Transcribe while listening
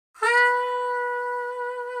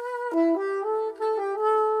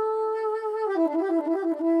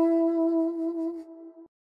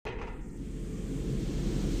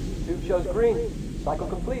shows green. Cycle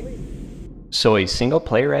complete. SOI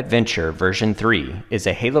Single-Player Adventure version 3 is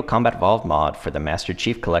a Halo Combat Evolved mod for the Master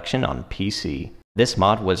Chief Collection on PC. This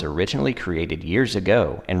mod was originally created years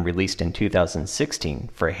ago and released in 2016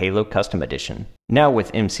 for Halo Custom Edition. Now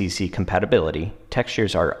with MCC compatibility,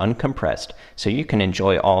 textures are uncompressed, so you can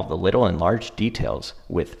enjoy all the little and large details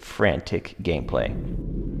with frantic gameplay.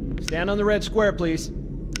 Stand on the red square, please.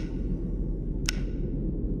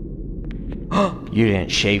 You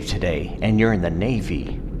didn't shave today, and you're in the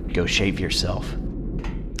Navy. Go shave yourself.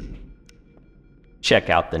 Check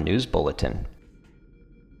out the news bulletin.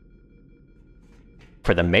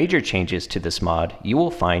 For the major changes to this mod, you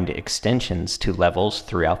will find extensions to levels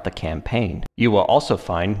throughout the campaign. You will also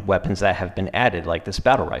find weapons that have been added, like this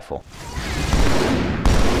battle rifle.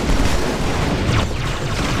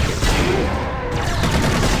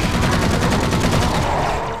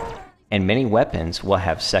 And many weapons will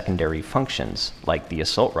have secondary functions, like the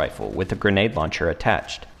assault rifle with a grenade launcher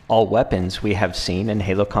attached. All weapons we have seen in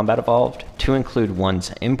Halo Combat Evolved, to include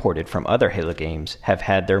ones imported from other Halo games, have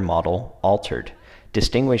had their model altered,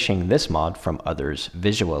 distinguishing this mod from others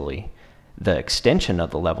visually. The extension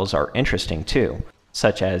of the levels are interesting too,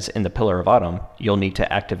 such as in the Pillar of Autumn, you'll need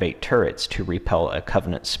to activate turrets to repel a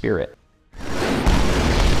Covenant spirit.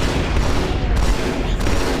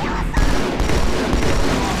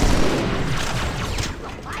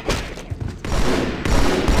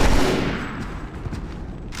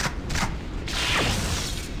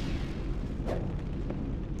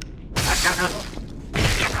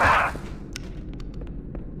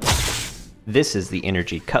 This is the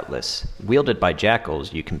energy cutlass. Wielded by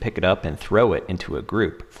jackals, you can pick it up and throw it into a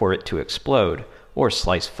group for it to explode or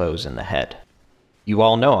slice foes in the head. You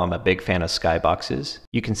all know I'm a big fan of skyboxes.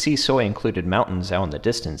 You can see SOI included mountains out in the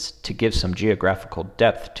distance to give some geographical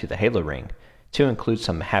depth to the Halo ring, to include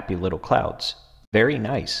some happy little clouds. Very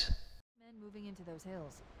nice. Men moving into those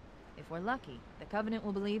hills. If we're lucky, the Covenant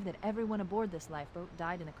will believe that everyone aboard this lifeboat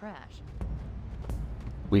died in a crash.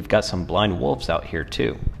 We've got some blind wolves out here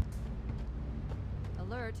too.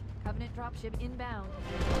 Alert! Covenant dropship inbound.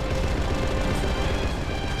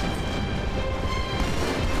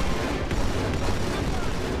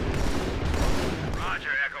 Roger,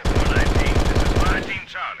 Echo 419. This is Fire Team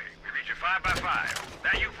Charlie. We read you 5 by 5.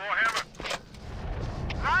 That you, Forehammer?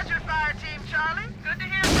 Roger, Fire Team Charlie. Good to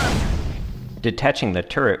hear from you. Detaching the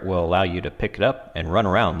turret will allow you to pick it up and run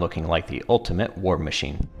around looking like the ultimate war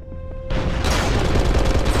machine.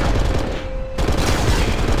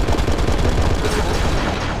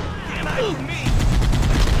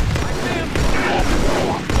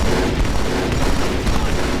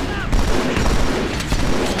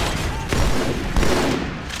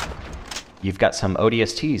 You've got some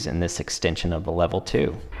ODSTs in this extension of the level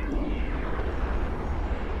too.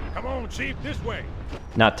 Come on, Chief, this way.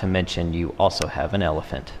 Not to mention you also have an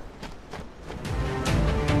elephant.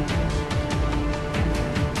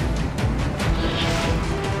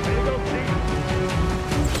 There you go, Chief.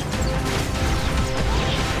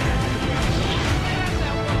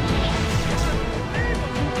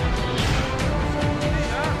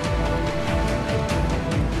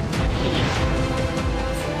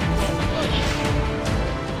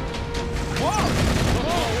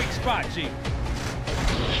 Whoa! Weak spot, Chief.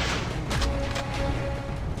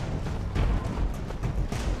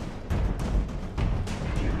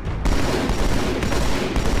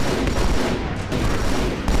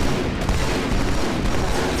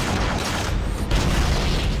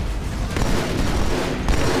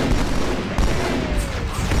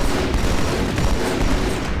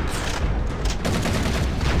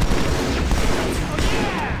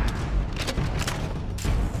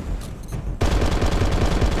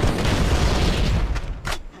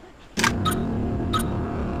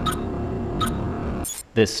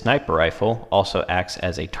 This sniper rifle also acts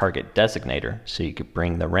as a target designator, so you could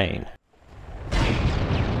bring the rain.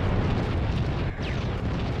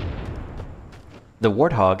 The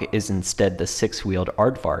Warthog is instead the six-wheeled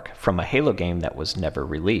aardvark from a Halo game that was never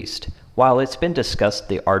released. While it's been discussed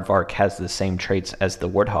the aardvark has the same traits as the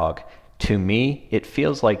Warthog, to me it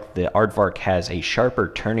feels like the aardvark has a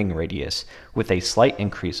sharper turning radius with a slight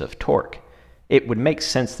increase of torque. It would make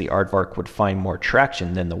sense the aardvark would find more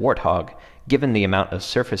traction than the Warthog, given the amount of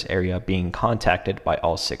surface area being contacted by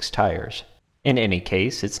all 6 tires. In any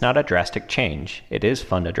case, it's not a drastic change. It is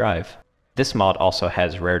fun to drive. This mod also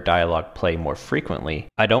has rare dialogue play more frequently.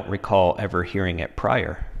 I don't recall ever hearing it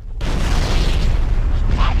prior.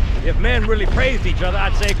 If men really praised each other,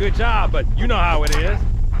 I'd say good job, but you know how it is.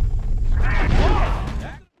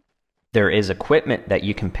 There is equipment that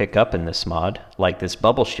you can pick up in this mod, like this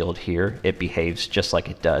bubble shield here. It behaves just like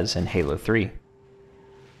it does in Halo 3.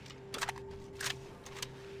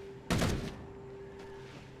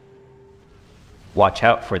 Watch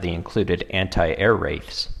out for the included anti-air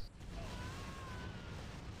wraiths.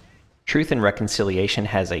 Truth and Reconciliation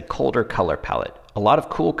has a colder color palette. A lot of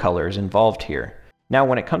cool colors involved here. Now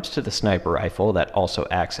when it comes to the sniper rifle that also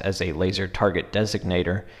acts as a laser target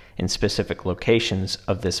designator in specific locations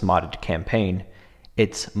of this modded campaign,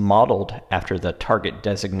 it's modeled after the target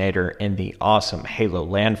designator in the awesome Halo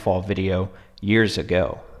Landfall video years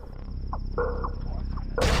ago.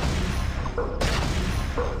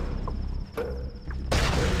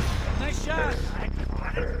 Nice shot!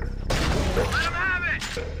 Let him have it!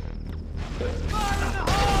 Fire in the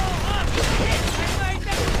hole! Up! Wait,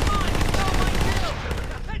 that was mine! You stole my kill!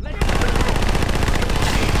 Let's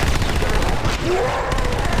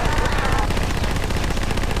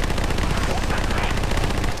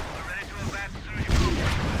We're ready to advance as soon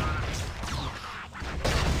as you move.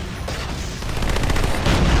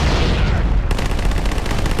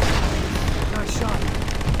 Nice shot!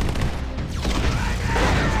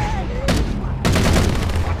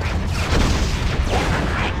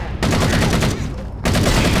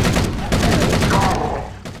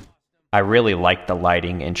 I really like the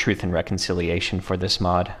lighting in Truth and Reconciliation for this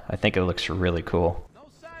mod. I think it looks really cool. No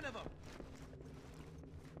sign of him!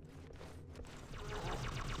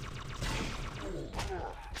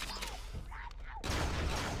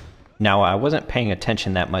 Now, I wasn't paying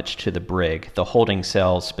attention that much to the brig, the holding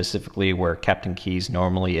cell specifically where Captain Keyes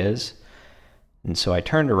normally is. And so I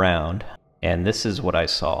turned around, and this is what I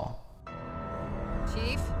saw.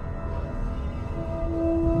 Chief?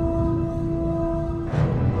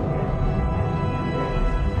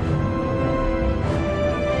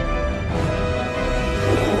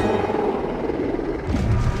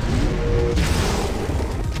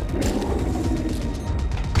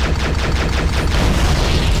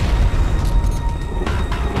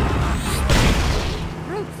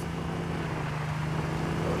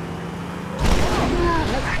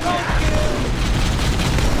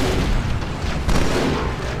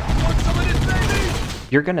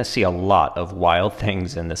 You're gonna see a lot of wild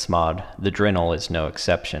things in this mod. The Drinnel is no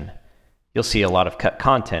exception. You'll see a lot of cut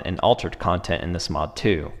content and altered content in this mod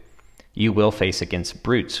too. You will face against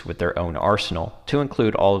brutes with their own arsenal, to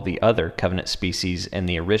include all of the other Covenant species in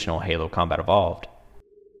the original Halo Combat Evolved.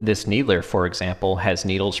 This Needler, for example, has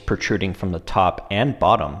needles protruding from the top and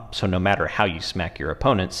bottom, so no matter how you smack your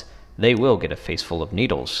opponents, they will get a face full of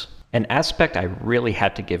needles. An aspect I really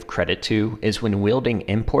had to give credit to is when wielding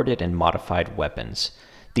imported and modified weapons.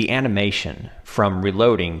 The animation, from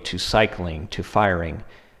reloading to cycling to firing,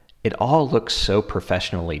 it all looks so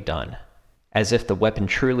professionally done, as if the weapon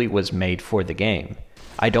truly was made for the game.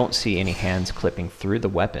 I don't see any hands clipping through the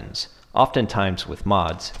weapons. Oftentimes with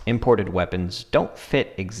mods, imported weapons don't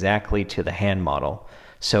fit exactly to the hand model,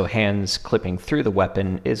 so hands clipping through the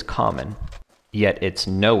weapon is common. Yet it's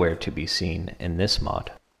nowhere to be seen in this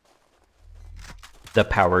mod. The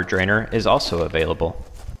power drainer is also available.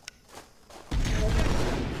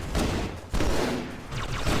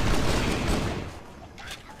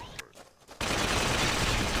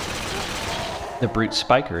 The Brute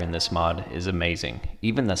Spiker in this mod is amazing.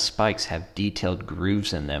 Even the spikes have detailed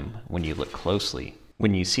grooves in them when you look closely.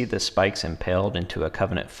 When you see the spikes impaled into a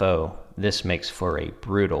Covenant foe, this makes for a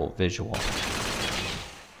brutal visual.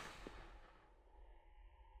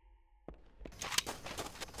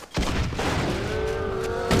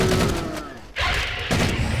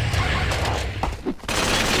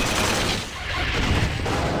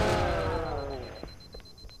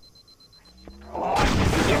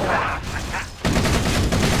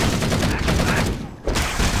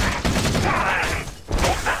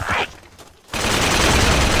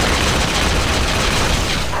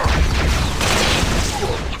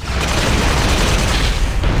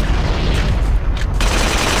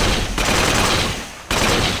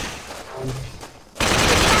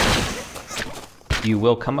 You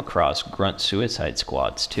will come across grunt suicide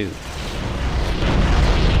squads too.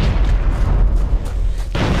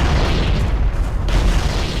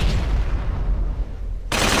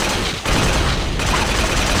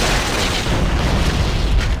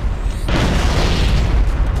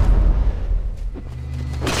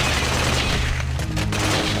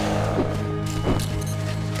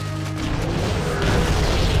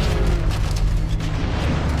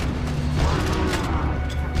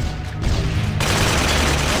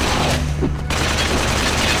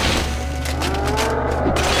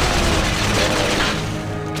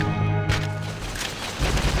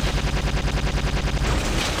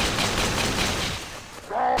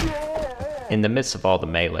 In the midst of all the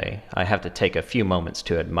melee, I have to take a few moments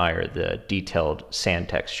to admire the detailed sand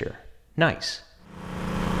texture. Nice.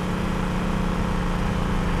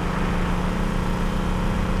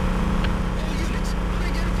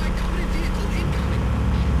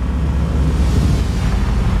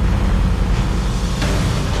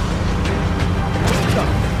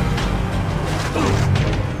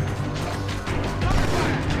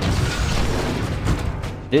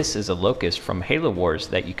 This is a locust from Halo Wars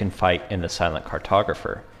that you can fight in the Silent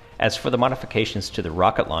Cartographer. As for the modifications to the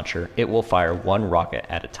rocket launcher, it will fire one rocket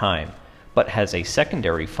at a time, but has a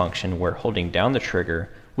secondary function where holding down the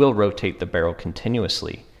trigger will rotate the barrel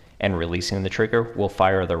continuously, and releasing the trigger will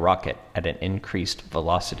fire the rocket at an increased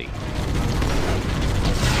velocity.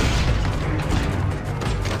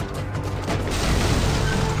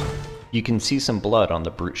 You can see some blood on the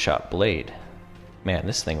brute shot blade. Man,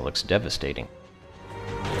 this thing looks devastating.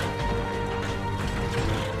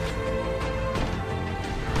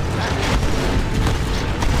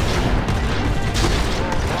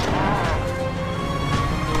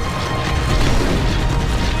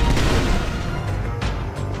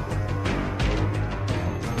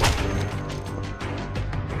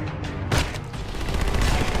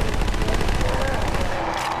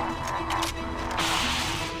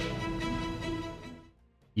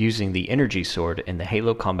 Using the energy sword in the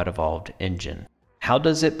Halo Combat Evolved engine. How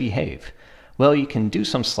does it behave? Well, you can do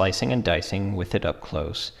some slicing and dicing with it up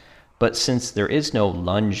close, but since there is no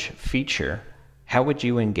lunge feature, how would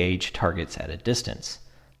you engage targets at a distance?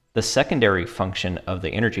 The secondary function of the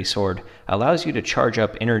energy sword allows you to charge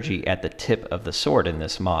up energy at the tip of the sword in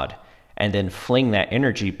this mod, and then fling that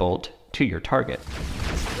energy bolt to your target.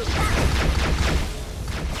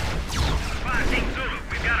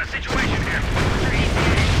 We've got a situation here.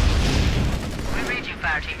 We read you,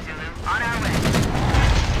 Fire Team Zulu. On our way.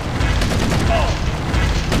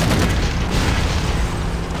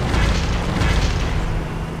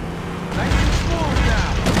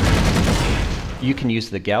 You can use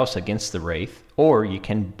the Gauss against the Wraith, or you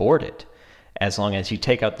can board it. As long as you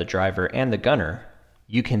take out the driver and the gunner,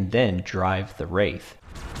 you can then drive the Wraith.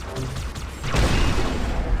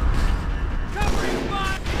 Covering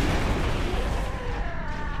fire!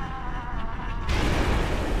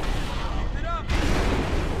 Keep it up!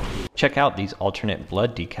 Check out these alternate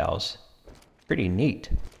blood decals. Pretty neat.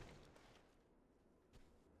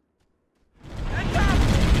 Heads up!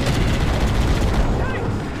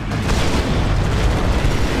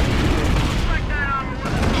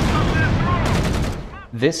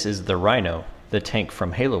 This is the Rhino, the tank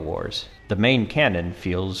from Halo Wars. The main cannon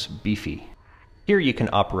feels beefy. Here you can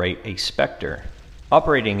operate a Spectre.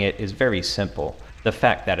 Operating it is very simple. The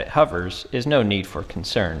fact that it hovers is no need for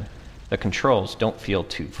concern. The controls don't feel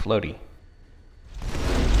too floaty.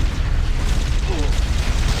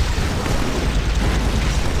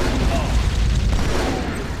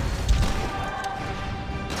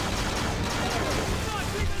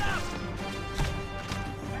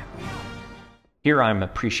 Here I'm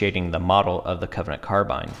appreciating the model of the Covenant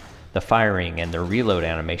Carbine. The firing and the reload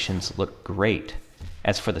animations look great.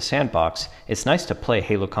 As for the sandbox, it's nice to play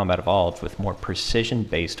Halo Combat Evolved with more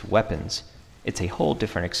precision-based weapons. It's a whole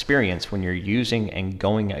different experience when you're using and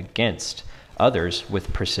going against others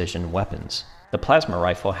with precision weapons. The plasma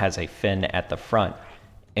rifle has a fin at the front.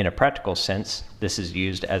 In a practical sense, this is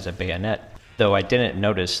used as a bayonet, though I didn't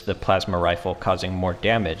notice the plasma rifle causing more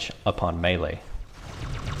damage upon melee.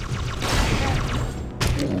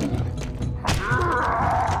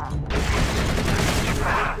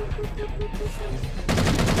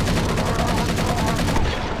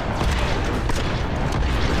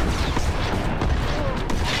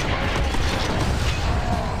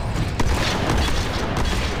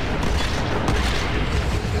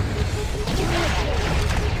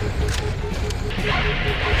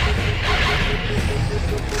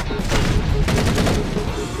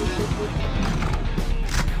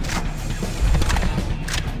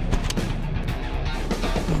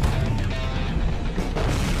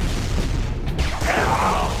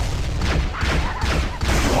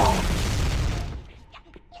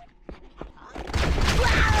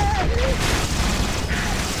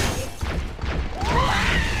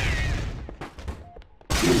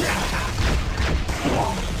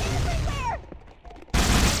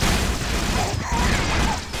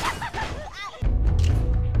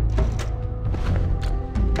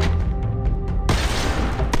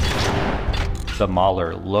 The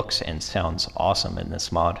Mauler looks and sounds awesome in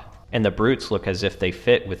this mod, and the brutes look as if they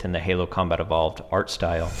fit within the Halo Combat Evolved art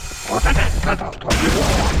style.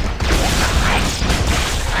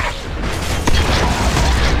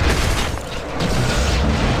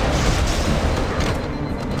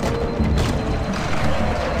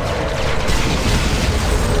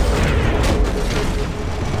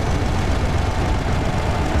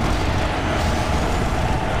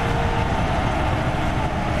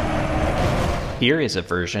 Here is a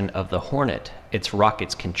version of the Hornet. Its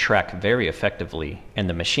rockets can track very effectively, and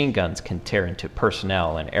the machine guns can tear into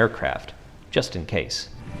personnel and aircraft, just in case.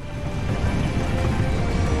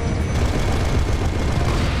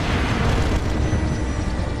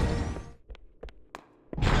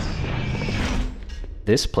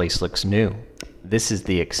 This place looks new. This is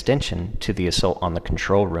the extension to the assault on the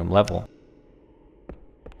control room level.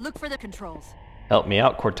 Look for the controls. Help me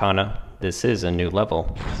out, Cortana. This is a new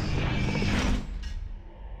level.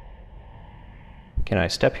 Can I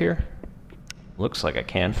step here? Looks like I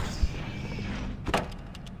can.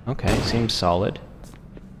 Okay, seems solid.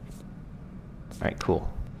 Alright, cool.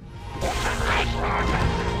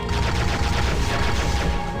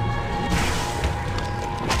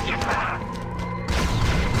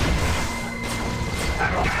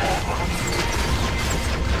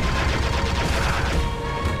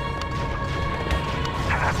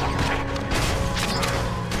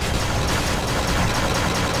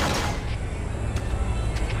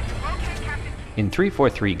 In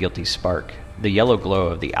 343 Guilty Spark, the yellow glow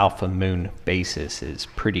of the Alpha Moon basis is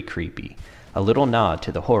pretty creepy, a little nod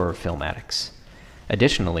to the horror film addicts.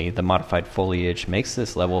 Additionally, the modified foliage makes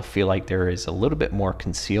this level feel like there is a little bit more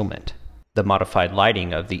concealment. The modified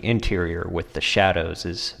lighting of the interior with the shadows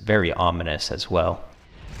is very ominous as well.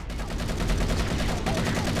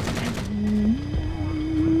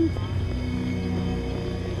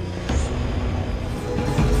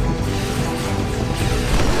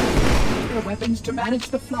 Weapons to manage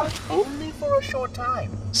the flood, only for a short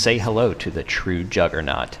time. Say hello to the true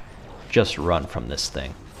juggernaut. Just run from this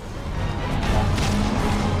thing.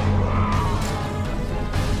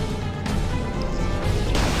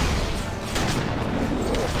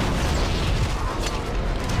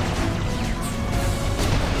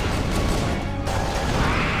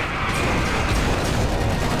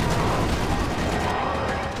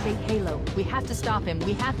 Halo. We have to stop him.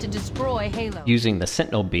 We have to destroy Halo. Using the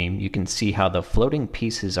Sentinel beam, you can see how the floating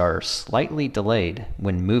pieces are slightly delayed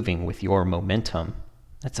when moving with your momentum.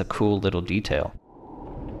 That's a cool little detail.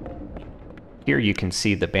 Here you can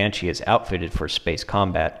see the Banshee is outfitted for space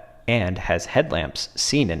combat and has headlamps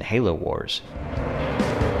seen in Halo Wars.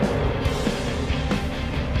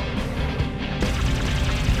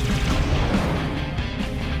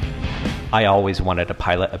 I always wanted to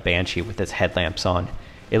pilot a Banshee with its headlamps on.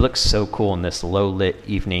 It looks so cool in this low-lit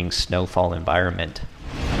evening snowfall environment.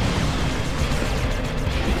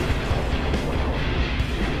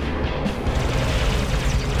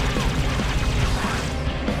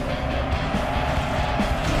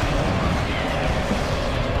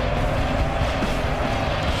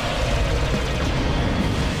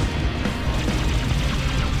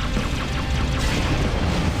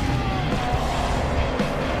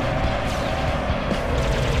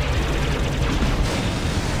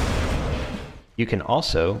 You can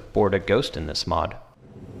also board a ghost in this mod.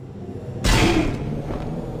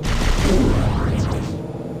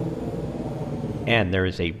 And there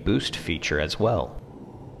is a boost feature as well.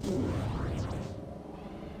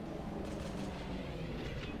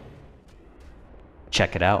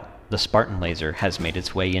 Check it out, the Spartan laser has made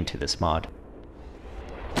its way into this mod.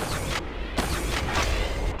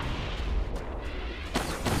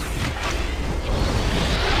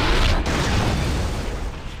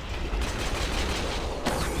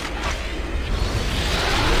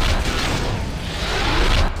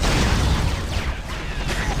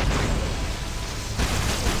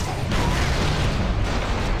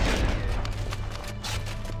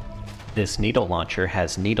 This needle launcher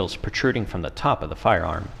has needles protruding from the top of the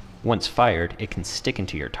firearm. Once fired, it can stick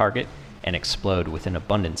into your target and explode with an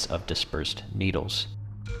abundance of dispersed needles.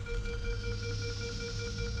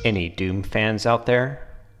 Any Doom fans out there?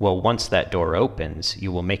 Well, once that door opens,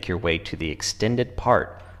 you will make your way to the extended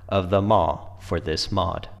part of the maw for this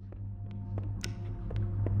mod.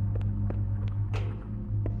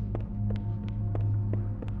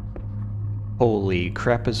 Holy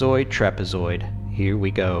crapazoid trapezoid, here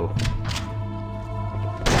we go.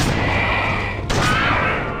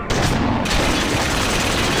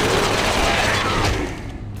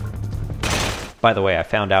 By the way, I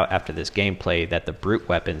found out after this gameplay that the brute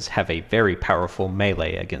weapons have a very powerful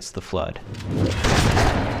melee against the Flood.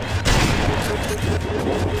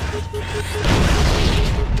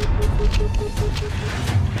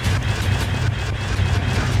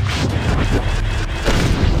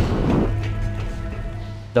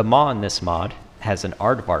 The maw in this mod has an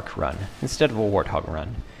aardvark run instead of a warthog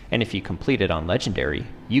run, and if you complete it on legendary,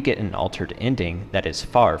 you get an altered ending that is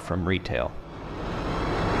far from retail.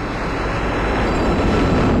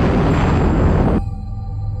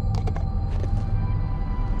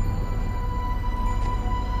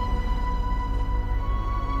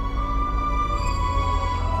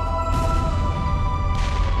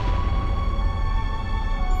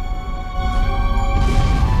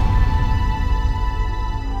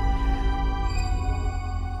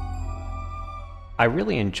 I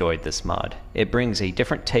really enjoyed this mod. It brings a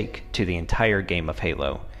different take to the entire game of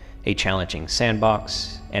Halo, a challenging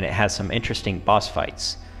sandbox, and it has some interesting boss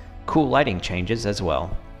fights, cool lighting changes as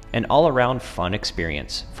well, an all-around fun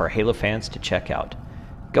experience for Halo fans to check out.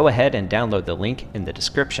 Go ahead and download the link in the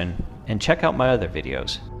description and check out my other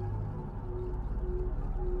videos.